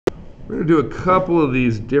We're going to do a couple of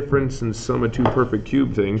these difference and sum of two perfect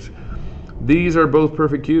cube things. These are both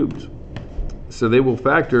perfect cubes. So they will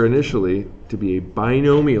factor initially to be a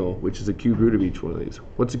binomial, which is a cube root of each one of these.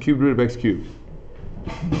 What's the cube root of x cubed?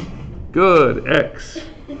 Good, x.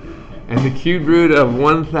 And the cube root of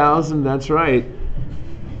 1,000, that's right,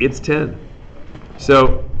 it's 10.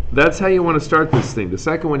 So that's how you want to start this thing. The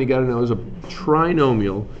second one you got to know is a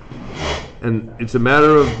trinomial. And it's a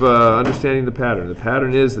matter of understanding the pattern. The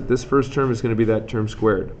pattern is that this first term is going to be that term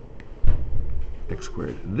squared, x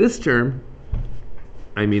squared. This term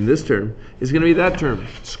is going to be that term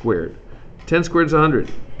squared. 10 squared is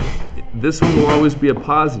 100. This one will always be a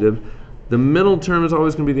positive. The middle term is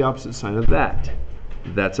always going to be the opposite sign of that.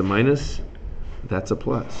 That's a minus, that's a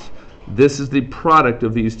plus. This is the product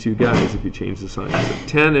of these two guys if you change the sign. So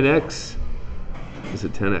 10 and x is a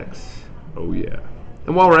 10x. Oh yeah.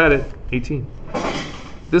 And while we're at it, 18.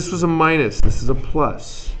 This was a minus, this is a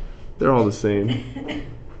plus. They're all the same.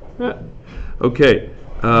 Okay.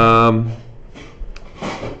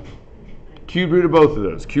 Cube root of both of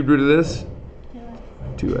those. Cube root of this,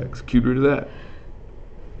 2x. Cube root of that.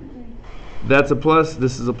 That's a plus,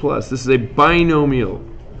 this is a plus. This is a binomial.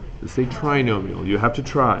 This is a trinomial. You have to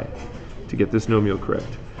try to get this nomial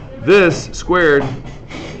correct. This squared,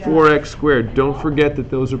 4x squared. Don't forget that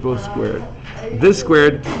those are both squared. This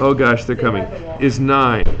squared, oh gosh, they're coming, is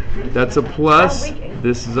 9. That's a plus,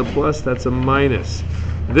 this is a plus, that's a minus.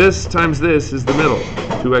 This times this is the middle.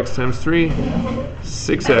 2x times 3,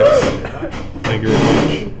 6x. Thank you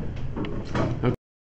very much.